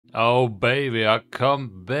Oh baby, I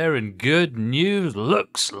come bearing good news.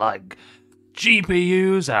 Looks like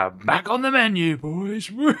GPUs are back on the menu,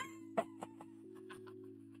 boys.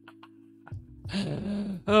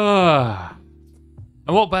 And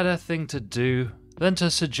what better thing to do than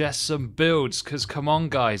to suggest some builds? Because come on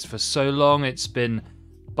guys, for so long it's been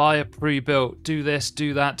buy a pre-built, do this,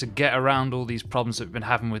 do that to get around all these problems that we've been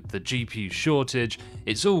having with the GPU shortage.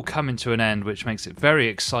 It's all coming to an end, which makes it very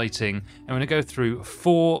exciting. I'm going to go through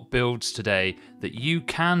 4 builds today that you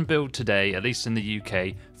can build today, at least in the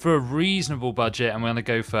UK, for a reasonable budget. And we're going to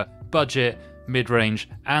go for budget, mid-range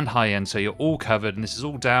and high-end, so you're all covered. And this is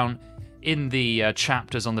all down in the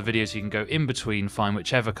chapters on the video, so you can go in between, find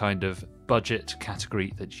whichever kind of budget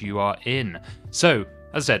category that you are in. So,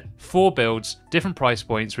 as I said, 4 builds, different price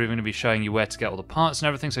points. We're going to be showing you where to get all the parts and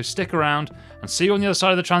everything, so stick around and see you on the other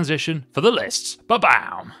side of the transition for the lists.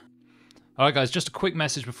 Ba-bam! Alright guys, just a quick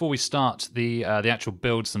message before we start the actual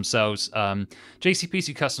builds themselves.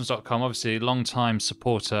 JCPCCustoms.com, obviously a long-time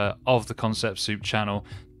supporter of the Concept Soup channel,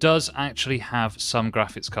 does actually have some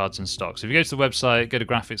graphics cards in stock. So if you go to the website, go to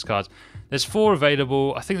graphics cards, there's 4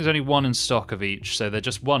 available. I think there's only 1 in stock of each, so they're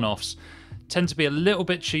just one-offs. Tend to be a little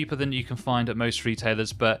bit cheaper than you can find at most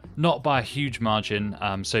retailers, but not by a huge margin.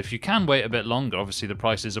 So if you can wait a bit longer, obviously the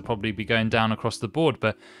prices will probably be going down across the board,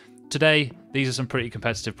 but today these are some pretty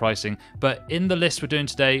competitive pricing. But in the list we're doing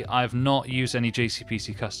today, I've not used any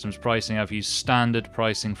JCPC Customs pricing. I've used standard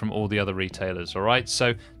pricing from all the other retailers. All right,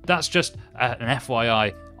 so that's just an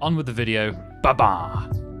FYI. On with the video. Ba-ba!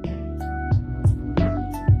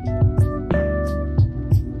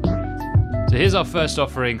 So here's our first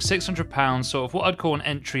offering, £600, sort of what I'd call an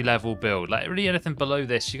entry-level build. Like really anything below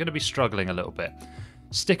this, you're going to be struggling a little bit.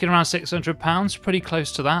 Sticking around £600, pretty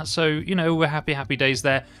close to that, so, you know, we're happy days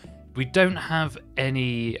there. We don't have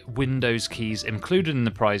any Windows keys included in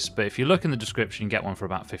the price, but if you look in the description, you get one for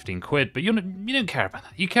about 15 quid, but you don't care about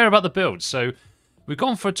that. You care about the build, so we've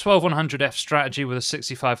gone for a 12100F strategy with a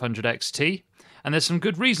 6500 XT. And there's some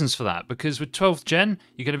good reasons for that, because with 12th gen,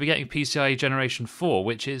 you're going to be getting PCIe Generation 4,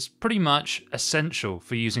 which is pretty much essential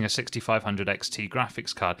for using a 6500 XT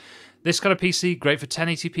graphics card. This kind of PC, great for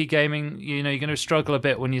 1080p gaming. You know, you're going to struggle a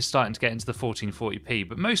bit when you're starting to get into the 1440p,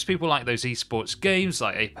 but most people like those esports games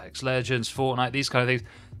like Apex Legends, Fortnite, these kind of things.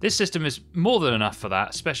 This system is more than enough for that,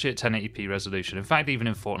 especially at 1080p resolution. In fact, even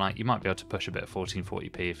in Fortnite, you might be able to push a bit of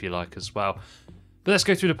 1440p if you like as well. But let's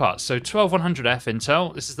go through the parts. So 12100F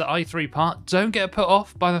Intel, this is the i3 part. Don't get put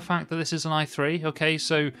off by the fact that this is an i3, okay?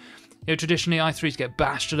 So, you know, traditionally i3s get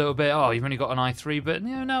bashed a little bit. Oh, you've only got an i3, but you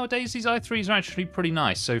know, nowadays these i3s are actually pretty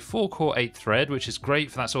nice. So 4-core 8-thread, which is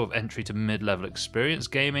great for that sort of entry to mid-level experience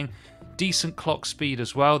gaming. Decent clock speed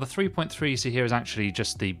as well. The 3.3 you see here is actually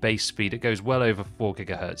just the base speed. It goes well over 4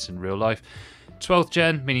 GHz in real life. 12th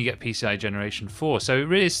gen, meaning you get PCIe Generation 4. So it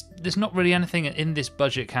really is, there's not really anything in this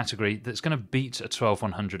budget category that's going to beat a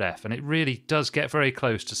 12100F, and it really does get very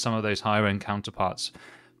close to some of those higher end counterparts,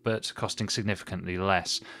 but costing significantly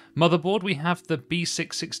less. Motherboard, we have the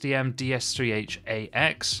B660M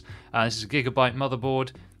DS3H-AX. This is a gigabyte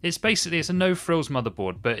motherboard. It's a no-frills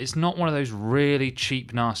motherboard, but it's not one of those really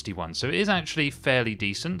cheap, nasty ones. So it is actually fairly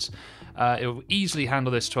decent. It will easily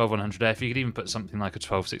handle this 12100F. You could even put something like a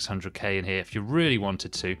 12600K in here if you really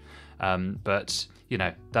wanted to. But, you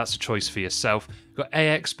know, that's a choice for yourself. We've got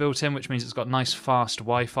AX built in, which means it's got nice fast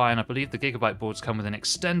Wi-Fi, and I believe the Gigabyte boards come with an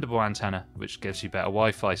extendable antenna, which gives you better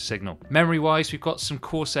Wi-Fi signal. Memory-wise, we've got some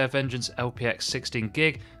Corsair Vengeance LPX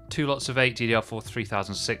 16GB, 2 lots of 8 DDR4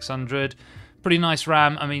 3600. Pretty nice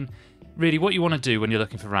RAM. I mean, really what you want to do when you're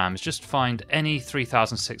looking for RAM is just find any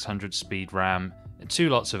 3600 speed RAM, 2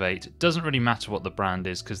 lots of 8. It doesn't really matter what the brand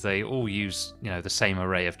is because they all use, you know, the same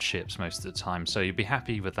array of chips most of the time, so you'll be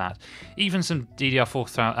happy with that. Even some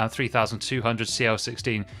DDR4 3200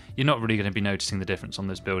 CL16, you're not really going to be noticing the difference on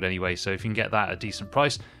this build anyway, so if you can get that at a decent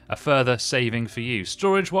price, a further saving for you.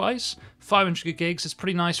 Storage wise, 500 gigs is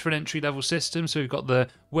pretty nice for an entry level system. So we've got the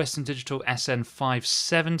Western Digital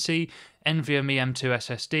SN570, NVMe M2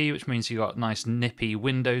 SSD, which means you've got nice nippy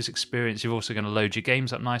Windows experience. You're also going to load your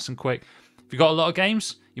games up nice and quick. If you've got a lot of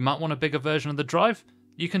games, you might want a bigger version of the drive.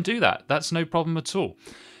 You can do that. That's no problem at all.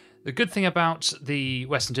 The good thing about the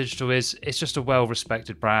Western Digital is it's just a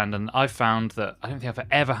well-respected brand, and I've found that I don't think I've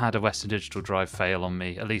ever had a Western Digital drive fail on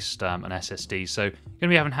me, at least an SSD, so you're going to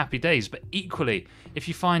be having happy days. But equally, if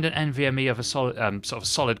you find an NVMe of a solid, sort of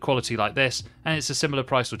solid quality like this, and it's a similar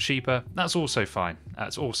price or cheaper, that's also fine.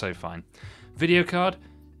 That's also fine. Video card,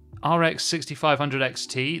 RX 6500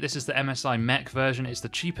 XT. This is the MSI Mech version. It's the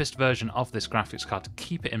cheapest version of this graphics card to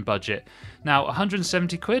keep it in budget. Now,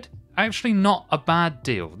 170 quid, actually not a bad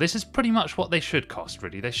deal. This is pretty much what they should cost,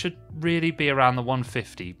 really. They should really be around the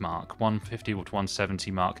 150 mark, 150 to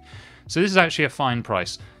 170 mark. So this is actually a fine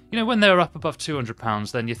price. You know, when they're up above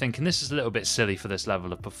 £200, then you're thinking this is a little bit silly for this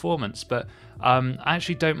level of performance, but I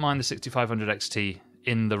actually don't mind the 6500 XT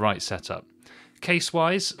in the right setup.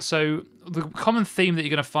 Case-wise, so the common theme that you're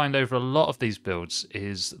going to find over a lot of these builds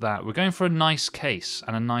is that we're going for a nice case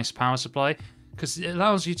and a nice power supply, because it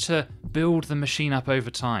allows you to build the machine up over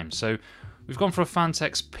time. So we've gone for a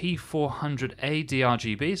Fantex P400A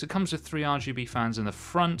DRGB. So it comes with 3 RGB fans in the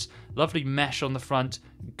front, lovely mesh on the front,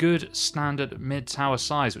 good standard mid-tower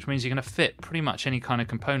size, which means you're going to fit pretty much any kind of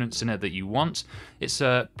components in it that you want. It's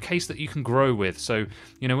a case that you can grow with. So,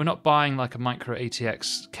 you know, we're not buying like a micro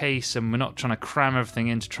ATX case, and we're not trying to cram everything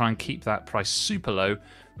in to try and keep that price super low.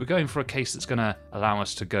 We're going for a case that's going to allow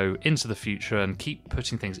us to go into the future and keep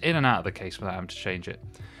putting things in and out of the case without having to change it.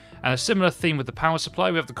 And a similar theme with the power supply,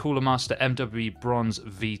 we have the Cooler Master MWE Bronze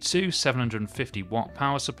V2 750 watt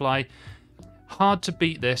power supply. Hard to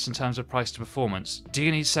beat this in terms of price to performance. Do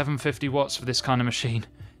you need 750 watts for this kind of machine?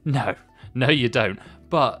 No, you don't.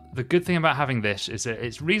 But the good thing about having this is that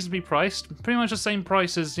it's reasonably priced, pretty much the same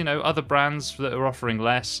price as, you know, other brands that are offering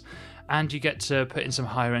less. And you get to put in some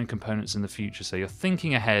higher end components in the future. So you're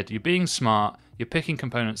thinking ahead, you're being smart, you're picking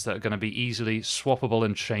components that are going to be easily swappable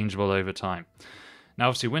and changeable over time. Now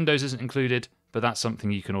obviously Windows isn't included, but that's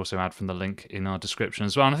something you can also add from the link in our description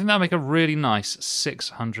as well. And I think that'll make a really nice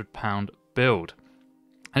 £600 build.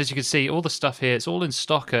 And as you can see, all the stuff here, it's all in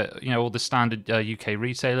stock at, you know, all the standard UK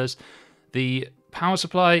retailers. The power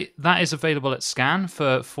supply, that is available at Scan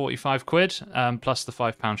for 45 quid, plus the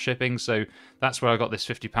 £5 shipping, so that's where I got this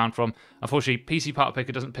 £50 from. Unfortunately, PC Part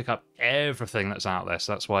Picker doesn't pick up everything that's out there,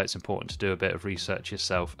 so that's why it's important to do a bit of research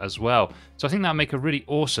yourself as well. So I think that'll make a really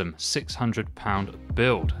awesome £600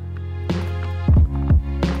 build.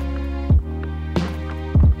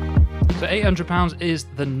 So £800 is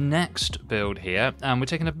the next build here, and we're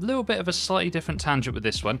taking a little bit of a slightly different tangent with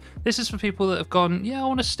this one. This is for people that have gone, yeah, I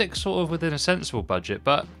want to stick sort of within a sensible budget,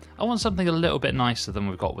 but I want something a little bit nicer than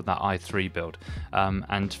we've got with that i3 build.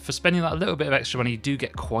 And for spending that little bit of extra money, you do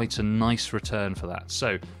get quite a nice return for that.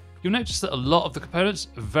 So you'll notice that a lot of the components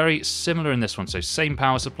are very similar in this one. So same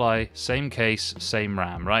power supply, same case, same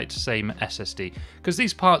RAM, right? Same SSD. Because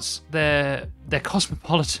these parts, they're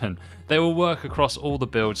cosmopolitan. They will work across all the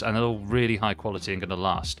builds and they're all really high quality and going to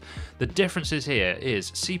last. The differences here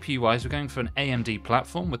is CPU-wise, we're going for an AMD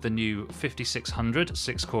platform with the new 5600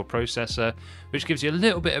 6-core processor, which gives you a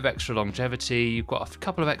little bit of extra longevity. You've got a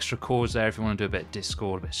couple of extra cores there if you want to do a bit of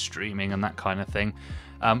Discord, a bit of streaming and that kind of thing.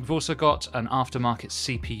 We've also got an aftermarket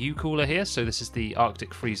CPU cooler here, so this is the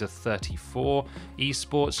Arctic Freezer 34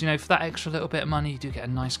 eSports. You know, for that extra little bit of money, you do get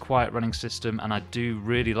a nice quiet running system, and I do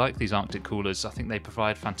really like these Arctic coolers. I think they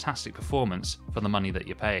provide fantastic performance for the money that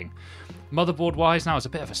you're paying. Motherboard-wise, now it's a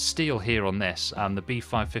bit of a steal here on this, the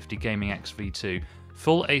B550 Gaming X V2.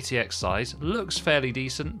 Full ATX size, looks fairly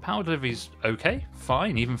decent. Power delivery's okay,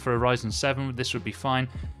 fine, even for a Ryzen 7, this would be fine.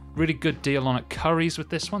 Really good deal on at Currys with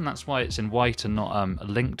this one. That's why it's in white and not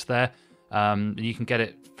linked there. You can get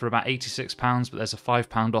it for about £86, but there's a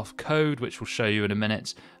 £5 off code, which we'll show you in a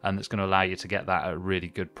minute, and that's going to allow you to get that at a really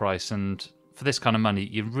good price. And for this kind of money,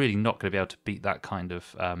 you're really not going to be able to beat that kind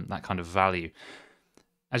of value.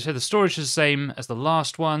 As I said, the storage is the same as the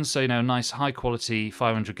last one, so, you know, nice high quality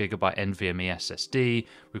 500GB NVMe SSD.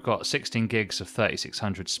 We've got 16 gigs of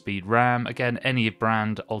 3600 speed RAM. Again, any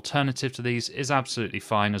brand alternative to these is absolutely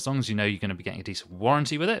fine, as long as you know you're going to be getting a decent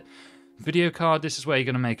warranty with it. Video card, this is where you're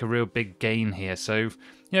going to make a real big gain here. So, you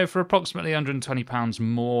know, for approximately £120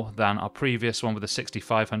 more than our previous one with the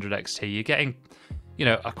 6500 XT, you're getting, you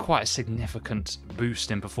know, quite a significant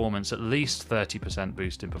boost in performance, at least 30%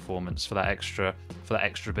 boost in performance for that extra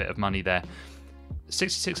bit of money there.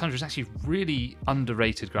 6600 is actually really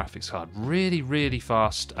underrated graphics card, really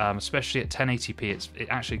fast, especially at 1080p. It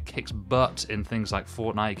actually kicks butt in things like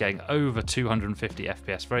Fortnite, getting over 250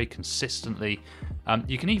 FPS very consistently.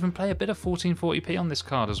 You can even play a bit of 1440p on this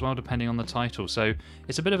card as well, depending on the title, so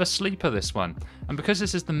it's a bit of a sleeper, this one. And because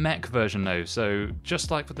this is the mech version though, so just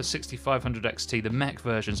like with the 6500 XT, the mech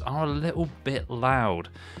versions are a little bit loud,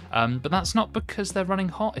 but that's not because they're running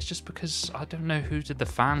hot, it's just because I don't know who did the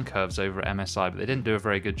fan curves over at MSI, but they didn't do a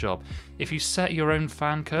very good job. If you set your own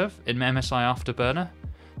fan curve in MSI Afterburner,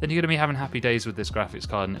 then you're going to be having happy days with this graphics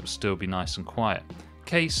card and it will still be nice and quiet.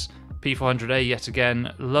 Case, P400A yet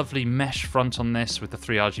again, lovely mesh front on this with the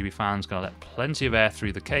 3 RGB fans, going to let plenty of air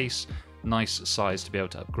through the case. Nice size to be able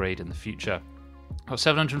to upgrade in the future. Got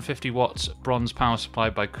 750 watts bronze power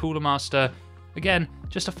supply by Cooler Master. Again,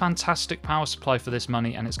 just a fantastic power supply for this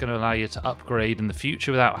money, and it's going to allow you to upgrade in the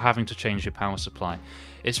future without having to change your power supply.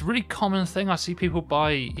 It's a really common thing. I see people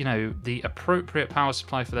buy, you know, the appropriate power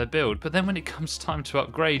supply for their build, but then when it comes time to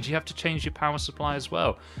upgrade, you have to change your power supply as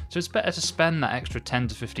well. So it's better to spend that extra £10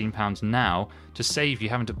 to £15 now to save you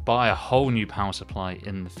having to buy a whole new power supply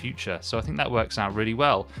in the future. So I think that works out really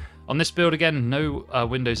well. On this build, again, no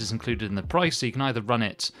Windows is included in the price, so you can either run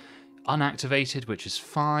it unactivated, which is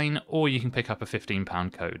fine, or you can pick up a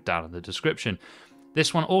 £15 code down in the description.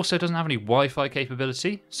 This one also doesn't have any Wi-Fi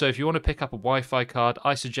capability, so if you want to pick up a Wi-Fi card,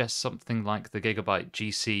 I suggest something like the Gigabyte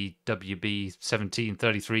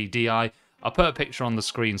GCWB1733Di. I'll put a picture on the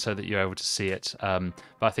screen so that you're able to see it, but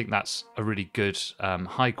I think that's a really good,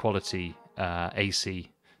 high-quality AC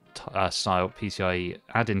style PCIe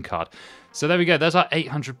add-in card. So there we go, there's our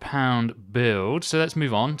 £800 build, so let's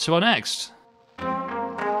move on to our next.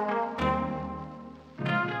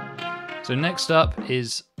 So next up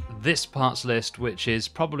is this parts list, which is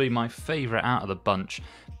probably my favourite out of the bunch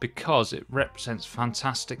because it represents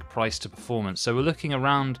fantastic price to performance. So we're looking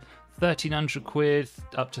around 1,300 quid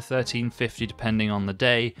up to 1,350 depending on the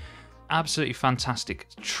day. Absolutely fantastic,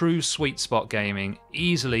 true sweet spot gaming,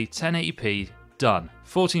 easily 1080p done,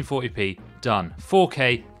 1440p done,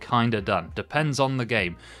 4K kinda done, depends on the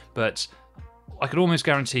game, but I could almost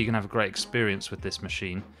guarantee you're gonna have a great experience with this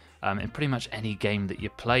machine in pretty much any game that you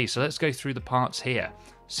play. So let's go through the parts here.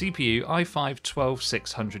 CPU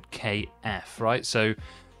i5-12600KF, right? So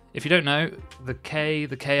if you don't know, the K,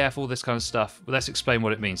 the KF, all this kind of stuff, let's explain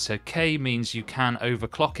what it means. So K means you can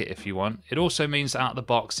overclock it if you want. It also means that out of the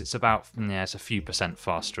box, it's about, yeah, it's a few %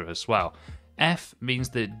 faster as well. F means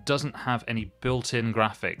that it doesn't have any built-in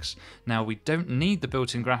graphics. Now, we don't need the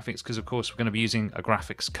built-in graphics because, of course, we're going to be using a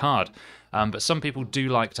graphics card. But some people do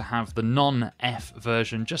like to have the non-F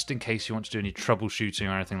version just in case you want to do any troubleshooting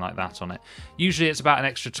or anything like that on it. Usually it's about an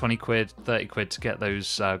extra 20 quid, 30 quid to get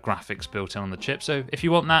those graphics built in on the chip. So if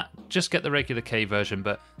you want that, just get the regular K version.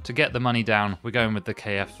 But to get the money down, we're going with the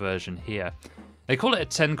KF version here. They call it a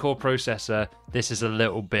 10-core processor. This is a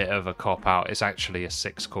little bit of a cop-out. It's actually a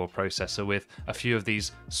 6-core processor with a few of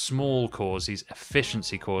these small cores, these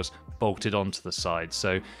efficiency cores, bolted onto the side.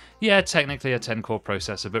 So yeah, technically a 10-core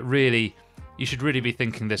processor, but really, you should really be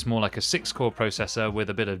thinking this more like a 6-core processor with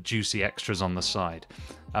a bit of juicy extras on the side.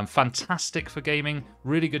 Fantastic for gaming,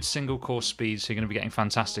 really good single-core speed, so you're going to be getting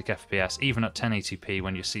fantastic FPS, even at 1080p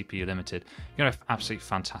when you're CPU limited. You're going to have absolutely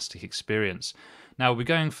fantastic experience. Now, we're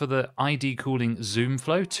going for the ID Cooling Zoom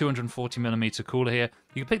Flow 240mm cooler here.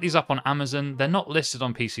 You can pick these up on Amazon. They're not listed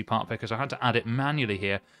on PC Part Picker, so I had to add it manually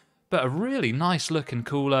here. But a really nice looking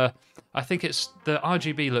cooler. I think the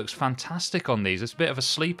RGB looks fantastic on these. It's a bit of a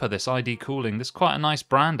sleeper, this ID Cooling. This is quite a nice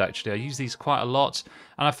brand, actually. I use these quite a lot,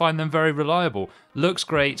 and I find them very reliable. Looks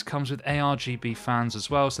great, comes with ARGB fans as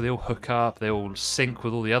well, so they all hook up, they all sync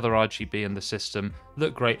with all the other RGB in the system.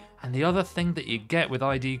 Look great. And the other thing that you get with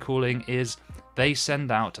ID Cooling is they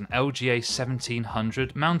send out an LGA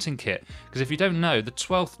 1700 mounting kit. Because if you don't know, the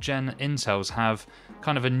 12th gen Intels have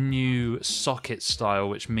kind of a new socket style,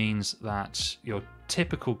 which means that your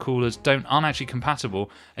typical coolers aren't actually compatible,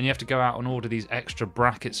 and you have to go out and order these extra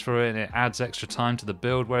brackets for it, and it adds extra time to the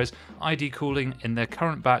build. Whereas ID Cooling, in their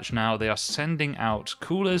current batch now, they are sending out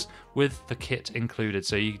coolers with the kit included,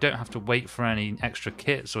 so you don't have to wait for any extra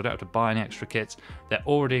kits or don't have to buy any extra kits. They're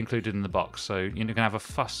already included in the box, so you're going to have a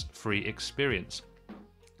fuss-free experience.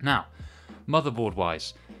 Now, motherboard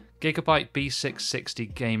wise, Gigabyte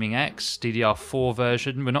B660 Gaming X DDR4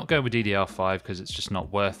 version. We're not going with DDR5 because it's just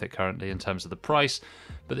not worth it currently in terms of the price.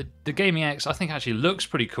 But the Gaming X I think actually looks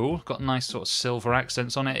pretty cool. Got nice sort of silver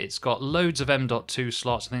accents on it. It's got loads of M.2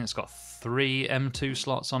 slots. I think it's got 3 M.2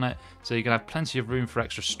 slots on it. So you can have plenty of room for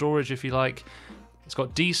extra storage if you like. It's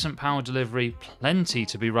got decent power delivery, plenty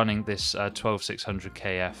to be running this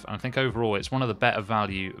 12600KF. And I think overall it's one of the better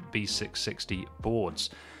value B660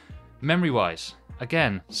 boards. Memory-wise,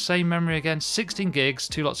 again, same memory again, 16 gigs,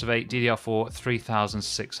 2 lots of 8, DDR4,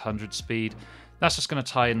 3600 speed. That's just going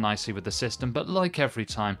to tie in nicely with the system, but like every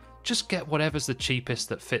time, just get whatever's the cheapest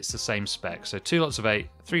that fits the same spec. So 2 lots of 8,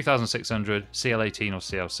 3600, CL18 or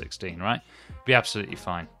CL16, right? Be absolutely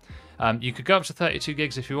fine. You could go up to 32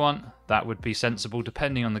 gigs if you want. That would be sensible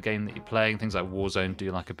depending on the game that you're playing. Things like Warzone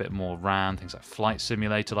do like a bit more RAM. Things like Flight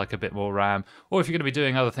Simulator like a bit more RAM. Or if you're going to be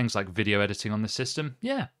doing other things like video editing on the system,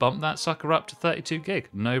 yeah, bump that sucker up to 32 gig.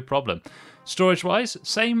 No problem. Storage-wise,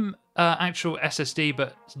 same actual SSD,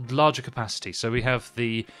 but larger capacity. So we have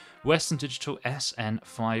the Western Digital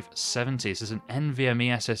SN570. This is an NVMe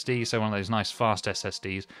SSD, so one of those nice fast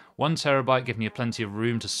SSDs. 1 terabyte, giving you plenty of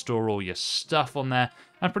room to store all your stuff on there,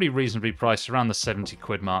 and pretty reasonably priced, around the 70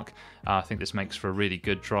 quid mark. I think this makes for a really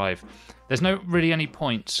good drive. There's no really any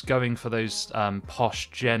point going for those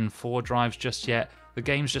posh Gen 4 drives just yet. The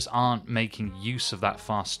games just aren't making use of that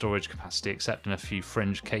fast storage capacity, except in a few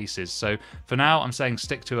fringe cases. So for now, I'm saying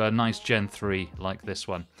stick to a nice Gen 3 like this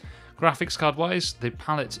one. Graphics card wise, the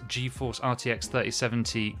Palette GeForce RTX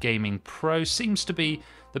 3070 Gaming Pro seems to be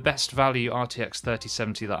the best value RTX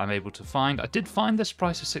 3070 that I'm able to find. I did find this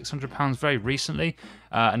price of £600 very recently,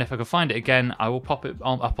 and if I can find it again, I will pop it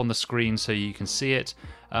up on the screen so you can see it.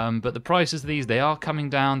 But the prices of these, they are coming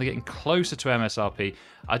down, they're getting closer to MSRP.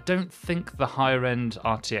 I don't think the higher end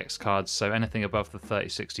RTX cards, so anything above the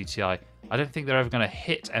 3060 Ti, I don't think they're ever going to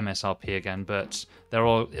hit MSRP again, but they're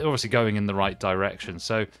all obviously going in the right direction.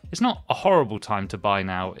 So it's not a horrible time to buy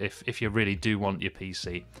now if you really do want your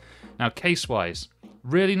PC. Now, case-wise,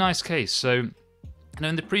 really nice case. So,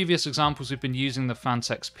 in the previous examples, we've been using the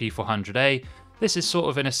Fantex P400A. This is sort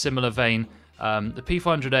of in a similar vein. The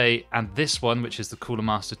P400A and this one, which is the Cooler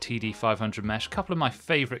Master TD500 mesh, a couple of my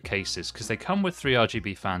favourite cases because they come with 3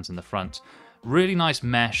 RGB fans in the front. Really nice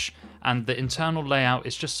mesh, and the internal layout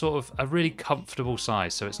is just sort of a really comfortable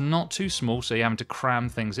size. So it's not too small, so you're having to cram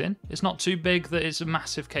things in. It's not too big that it's a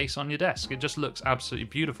massive case on your desk. It just looks absolutely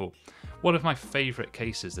beautiful. One of my favourite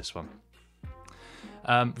cases, this one.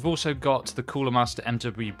 We've also got the Cooler Master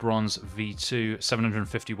MW Bronze V2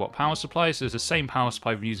 750 watt power supply. So it's the same power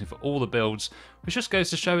supply we're using for all the builds, which just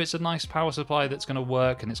goes to show it's a nice power supply that's going to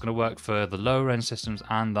work, and it's going to work for the lower end systems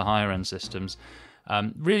and the higher end systems.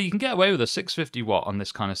 Really, you can get away with a 650 watt on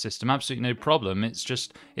this kind of system, absolutely no problem. It's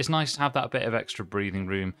nice to have that bit of extra breathing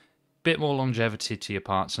room, bit more longevity to your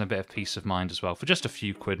parts, and a bit of peace of mind as well for just a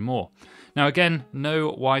few quid more. Now again,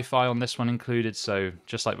 no Wi-Fi on this one included, so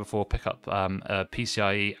just like before, pick up a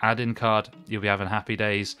PCIe add-in card, you'll be having happy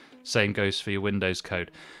days. Same goes for your Windows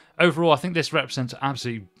code. Overall, I think this represents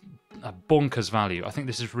absolutely a bonkers value. I think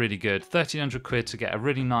this is really good. 1,300 quid to get a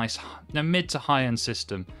really nice mid to high-end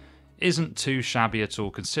system isn't too shabby at all,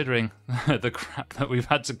 considering the crap that we've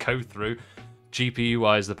had to go through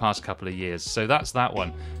GPU-wise the past couple of years. So that's that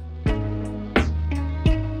one.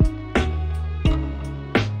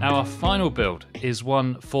 Now our final build is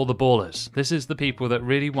one for the ballers. This is the people that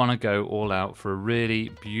really want to go all out for a really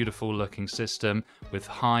beautiful looking system with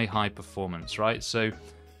high performance, right? So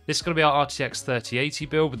this is going to be our RTX 3080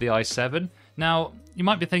 build with the i7. Now, you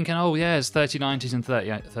might be thinking, oh yeah, it's 3090s and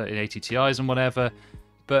 3080 Ti's and whatever,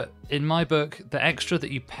 but in my book, the extra that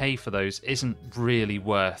you pay for those isn't really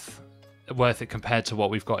worth it compared to what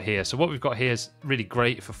we've got here. So what we've got here is really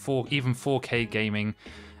great for even 4K gaming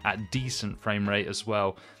at decent frame rate as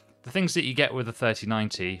well. The things that you get with a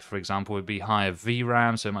 3090, for example, would be higher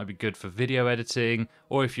VRAM, so it might be good for video editing,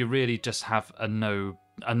 or if you really just have a no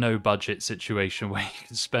budget situation where you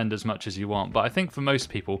can spend as much as you want. But I think for most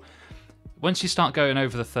people, once you start going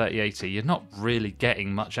over the 3080, you're not really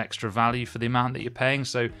getting much extra value for the amount that you're paying.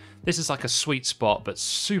 So this is like a sweet spot, but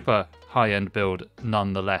super high-end build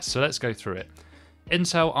nonetheless. So let's go through it.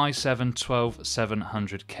 Intel i7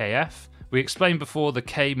 12700KF. We explained before the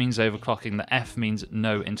K means overclocking, the F means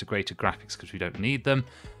no integrated graphics because we don't need them.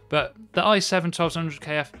 But the i7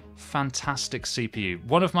 12700KF, fantastic CPU.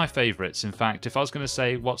 One of my favorites, in fact. If I was going to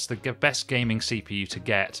say what's the best gaming CPU to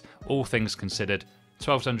get, all things considered,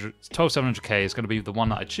 12700K is going to be the one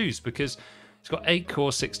that I choose because it's got 8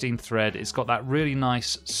 core, 16 thread. It's got that really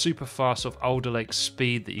nice, super fast sort of Alder Lake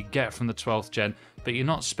speed that you get from the 12th gen, but you're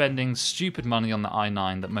not spending stupid money on the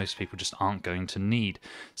i9 that most people just aren't going to need.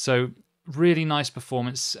 So really nice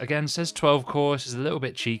performance. Again, says 12 cores, is a little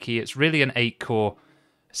bit cheeky. It's really an 8 core,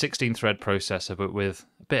 16 thread processor, but with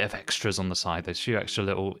a bit of extras on the side. There's a few extra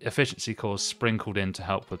little efficiency cores sprinkled in to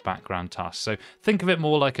help with background tasks. So think of it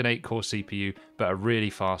more like an 8 core CPU, but a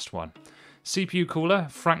really fast one. CPU cooler,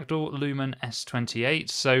 Fractal Lumen S28.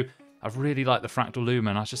 So I really like the Fractal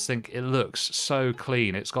Lumen. I just think it looks so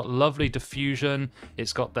clean. It's got lovely diffusion.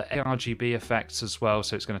 It's got the RGB effects as well,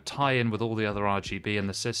 so it's going to tie in with all the other RGB in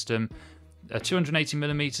the system.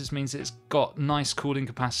 280mm means it's got nice cooling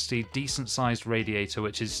capacity, decent sized radiator,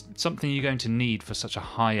 which is something you're going to need for such a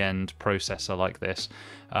high-end processor like this.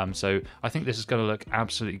 So I think this is going to look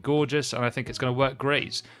absolutely gorgeous, and I think it's going to work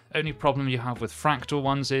great. Only problem you have with Fractal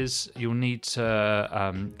ones is you'll need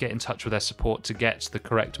to get in touch with their support to get the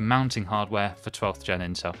correct mounting hardware for 12th gen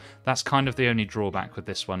Intel. That's kind of the only drawback with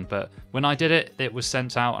this one, but when I did it, it was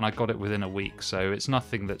sent out and I got it within a week, so it's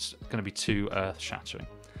nothing that's going to be too earth-shattering.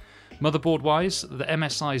 Motherboard wise, the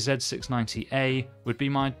MSI Z690A would be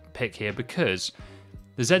my pick here because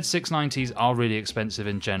the Z690s are really expensive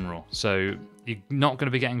in general, so you're not going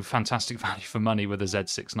to be getting fantastic value for money with a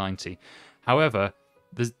Z690. However,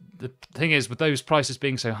 the thing is, with those prices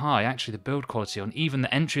being so high, actually the build quality on even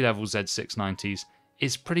the entry-level Z690s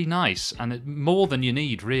is pretty nice, and more than you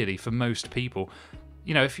need, really, for most people.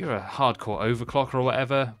 You know, if you're a hardcore overclocker or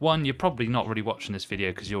whatever, one, you're probably not really watching this video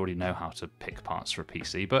because you already know how to pick parts for a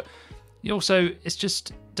PC, but you also, it's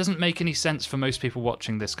just doesn't make any sense for most people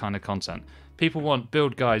watching this kind of content. People want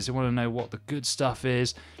build guides, they want to know what the good stuff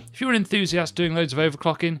is. If you're an enthusiast doing loads of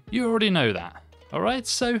overclocking, you already know that. Alright,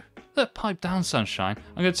 so look, pipe down, sunshine.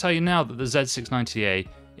 I'm going to tell you now that the Z690A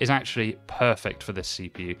is actually perfect for this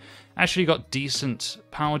CPU. Actually got decent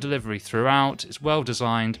power delivery throughout, it's well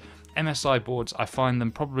designed. MSI boards, I find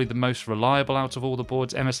them probably the most reliable out of all the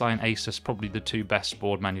boards. MSI and Asus, probably the two best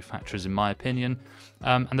board manufacturers in my opinion.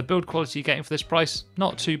 And the build quality you're getting for this price,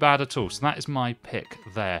 not too bad at all. So that is my pick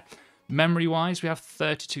there. Memory-wise, we have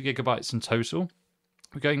 32GB in total.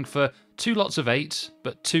 We're going for 2 lots of 8,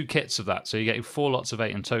 but 2 kits of that. So you're getting 4 lots of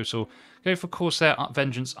 8 in total. Go for Corsair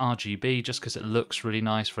Vengeance RGB, just because it looks really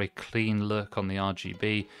nice, very clean look on the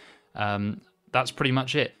RGB. That's pretty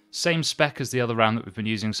much it. Same spec as the other RAM that we've been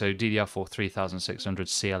using, so DDR4 3600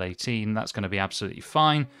 CL18, that's going to be absolutely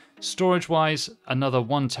fine. Storage-wise, another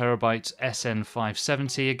 1TB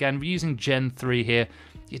SN570. Again, we're using Gen 3 here.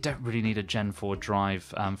 You don't really need a Gen 4 drive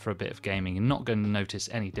for a bit of gaming. You're not going to notice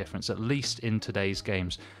any difference, at least in today's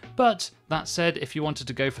games. But that said, if you wanted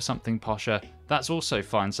to go for something posher, that's also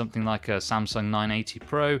fine. Something like a Samsung 980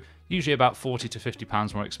 Pro, usually about £40 to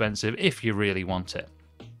 £50 more expensive if you really want it.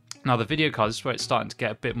 Now the video card, this is where it's starting to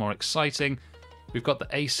get a bit more exciting. We've got the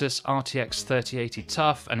Asus RTX 3080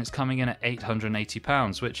 TUF, and it's coming in at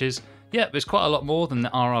 £880, which is, yeah, it's quite a lot more than the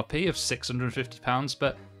RRP of £650,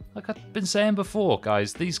 but like I've been saying before,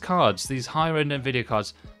 guys, these cards, these higher-end Nvidia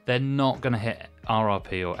cards, they're not going to hit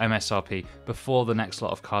RRP or MSRP before the next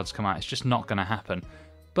lot of cards come out. It's just not going to happen.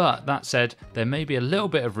 But that said, there may be a little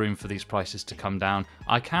bit of room for these prices to come down.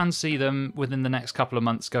 I can see them within the next couple of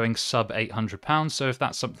months going sub £800, so if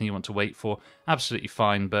that's something you want to wait for, absolutely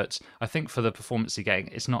fine. But I think for the performance you're getting,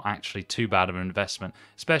 it's not actually too bad of an investment,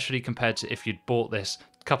 especially compared to if you'd bought this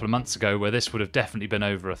a couple of months ago, where this would have definitely been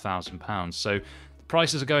over £1,000. So the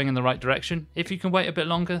prices are going in the right direction. If you can wait a bit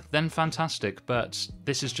longer, then fantastic. But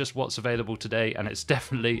this is just what's available today, and it's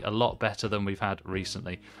definitely a lot better than we've had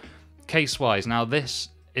recently. Case-wise, now this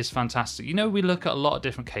is fantastic. You know, we look at a lot of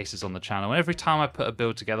different cases on the channel, and every time I put a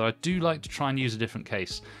build together, I do like to try and use a different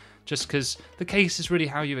case, just because the case is really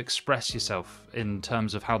how you express yourself in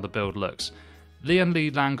terms of how the build looks. Lian Li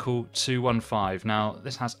Lankel 215. Now,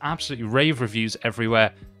 this has absolutely rave reviews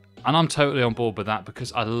everywhere, and I'm totally on board with that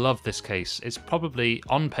because I love this case. It's probably,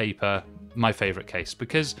 on paper, my favourite case,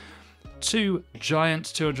 because 2 giant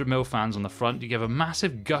 200mm fans on the front, you give a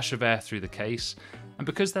massive gush of air through the case, and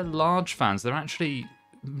because they're large fans, they're actually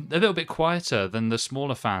a little bit quieter than the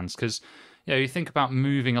smaller fans, because you know, you think about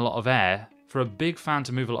moving a lot of air. For a big fan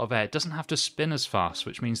to move a lot of air, it doesn't have to spin as fast,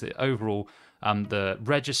 which means that overall the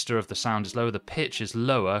register of the sound is lower, the pitch is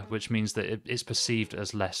lower, which means that it's perceived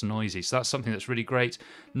as less noisy. So that's something that's really great.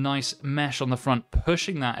 Nice mesh on the front,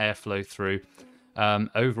 pushing that airflow through.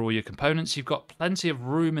 Overall, your components, you've got plenty of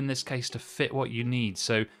room in this case to fit what you need.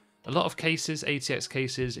 So a lot of cases, ATX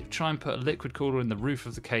cases, if you try and put a liquid cooler in the roof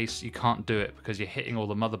of the case, you can't do it because you're hitting all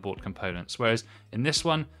the motherboard components. Whereas in this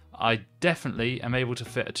one, I definitely am able to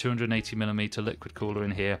fit a 280mm liquid cooler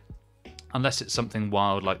in here, unless it's something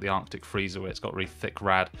wild like the Arctic Freezer where it's got really thick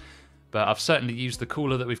rad. But I've certainly used the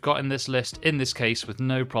cooler that we've got in this list, in this case, with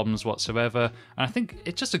no problems whatsoever. And I think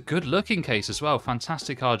it's just a good looking case as well.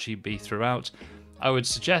 Fantastic RGB throughout. I would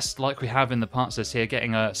suggest, like we have in the parts list here,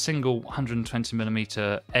 getting a single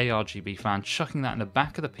 120mm ARGB fan, chucking that in the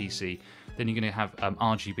back of the PC. Then you're going to have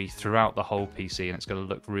RGB throughout the whole PC, and it's going to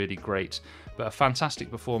look really great. But a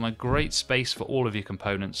fantastic performer, great space for all of your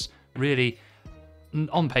components. Really,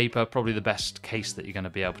 on paper, probably the best case that you're going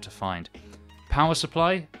to be able to find. Power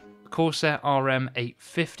supply, Corsair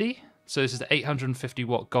RM850. So this is the 850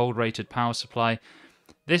 watt gold rated power supply.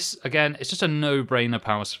 This, again, it's just a no-brainer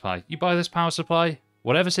power supply. You buy this power supply,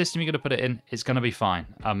 whatever system you're going to put it in, it's going to be fine.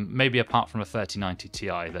 Maybe apart from a 3090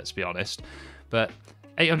 Ti, let's be honest. But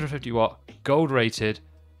 850 watt, gold rated,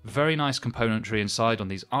 very nice componentry inside on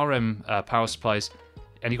these RM power supplies.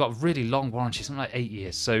 And you've got really long warranty, something like 8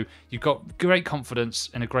 years. So you've got great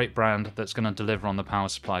confidence in a great brand that's going to deliver on the power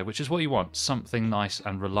supply, which is what you want, something nice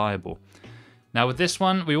and reliable. Now with this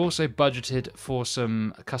one, we also budgeted for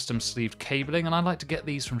some custom sleeved cabling, and I like to get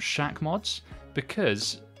these from Shack Mods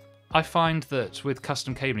because I find that with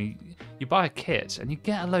custom cabling, you buy a kit and you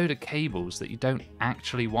get a load of cables that you don't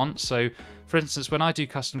actually want. So for instance, when I do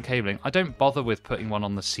custom cabling, I don't bother with putting one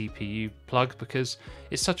on the CPU plug because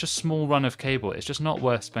it's such a small run of cable. It's just not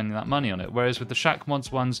worth spending that money on it. Whereas with the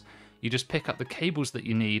Shackmods ones, you just pick up the cables that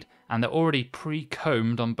you need and they're already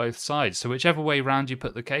pre-combed on both sides. So whichever way round you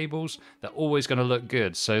put the cables, they're always going to look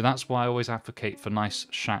good. So that's why I always advocate for nice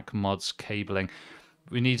Shackmods cabling.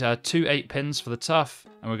 We need 2 8-pins for the tough,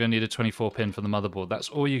 and we're going to need a 24-pin for the motherboard. That's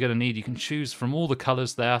all you're going to need. You can choose from all the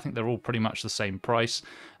colours there. I think they're all pretty much the same price.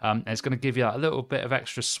 And it's going to give you a little bit of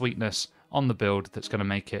extra sweetness on the build that's going to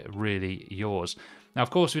make it really yours. Now, of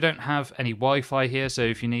course, we don't have any Wi-Fi here, so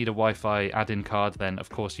if you need a Wi-Fi add-in card, then of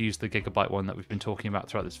course use the Gigabyte one that we've been talking about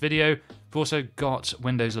throughout this video. We've also got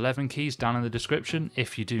Windows 11 keys down in the description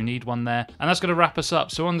if you do need one there. And that's going to wrap us up.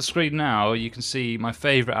 So on the screen now, you can see my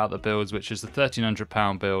favourite out of the builds, which is the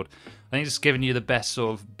 £1,300 build. I think it's giving you the best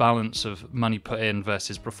sort of balance of money put in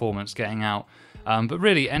versus performance getting out. But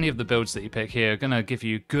really, any of the builds that you pick here are going to give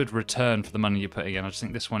you good return for the money you're putting in. I just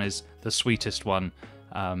think this one is the sweetest one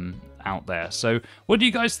out there. So what do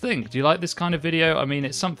you guys think? Do you like this kind of video? I mean,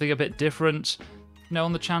 it's something a bit different. You know,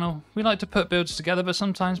 on the channel, we like to put builds together, but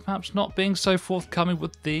sometimes perhaps not being so forthcoming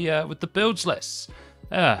with the builds lists.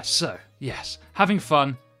 So, yes, having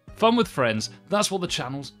fun with friends, that's what the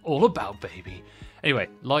channel's all about, baby. Anyway,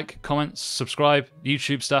 like, comment, subscribe,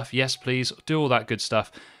 YouTube stuff, yes please, do all that good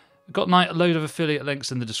stuff. Got a load of affiliate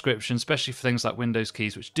links in the description, especially for things like Windows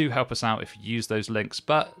keys, which do help us out if you use those links.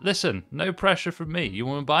 But listen, no pressure from me. You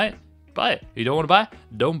want to buy it? Buy it. You don't want to buy it?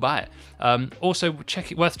 Don't buy it. Also,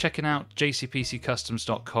 worth checking out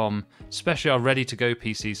JCPCCustoms.com, especially our ready-to-go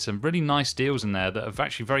PCs. Some really nice deals in there that are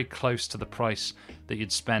actually very close to the price that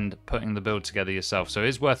you'd spend putting the build together yourself. So it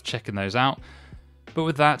is worth checking those out. But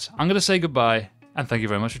with that, I'm going to say goodbye, and thank you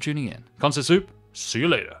very much for tuning in. Concept Soup, see you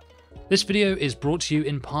later. This video is brought to you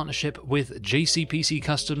in partnership with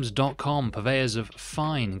JCPCCustoms.com, purveyors of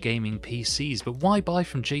fine gaming PCs. But why buy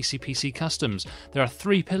from JCPC Customs? There are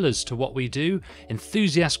 3 pillars to what we do: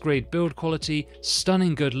 enthusiast-grade build quality,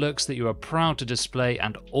 stunning good looks that you are proud to display,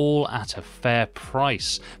 and all at a fair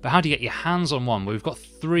price. But how do you get your hands on one? Well, we've got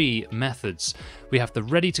 3 methods. We have the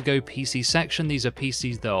ready-to-go PC section. These are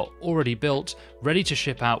PCs that are already built, ready to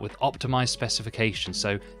ship out with optimized specifications,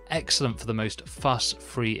 so excellent for the most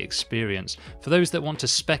fuss-free experience. For those that want to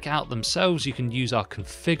spec out themselves, you can use our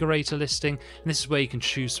Configurator listing, and this is where you can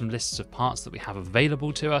choose some lists of parts that we have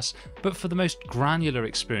available to us. But for the most granular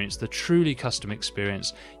experience, the truly custom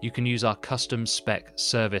experience, you can use our custom spec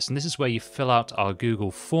service, and this is where you fill out our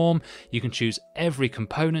Google form. You can choose every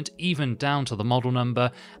component, even down to the model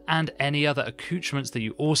number, and any other accoutrements that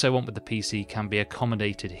you also want with the PC can be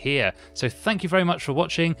accommodated here. So thank you very much for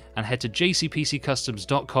watching, and head to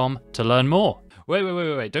jcpccustoms.com to learn more.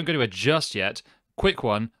 Wait, don't go anywhere just yet. Quick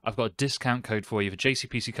one, I've got a discount code for you for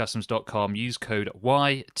jcpccustoms.com. Use code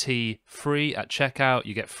YTFREE at checkout.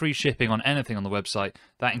 You get free shipping on anything on the website.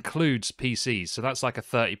 That includes PCs, so that's like a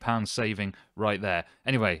 £30 saving right there.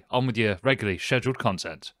 Anyway, on with your regularly scheduled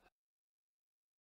content.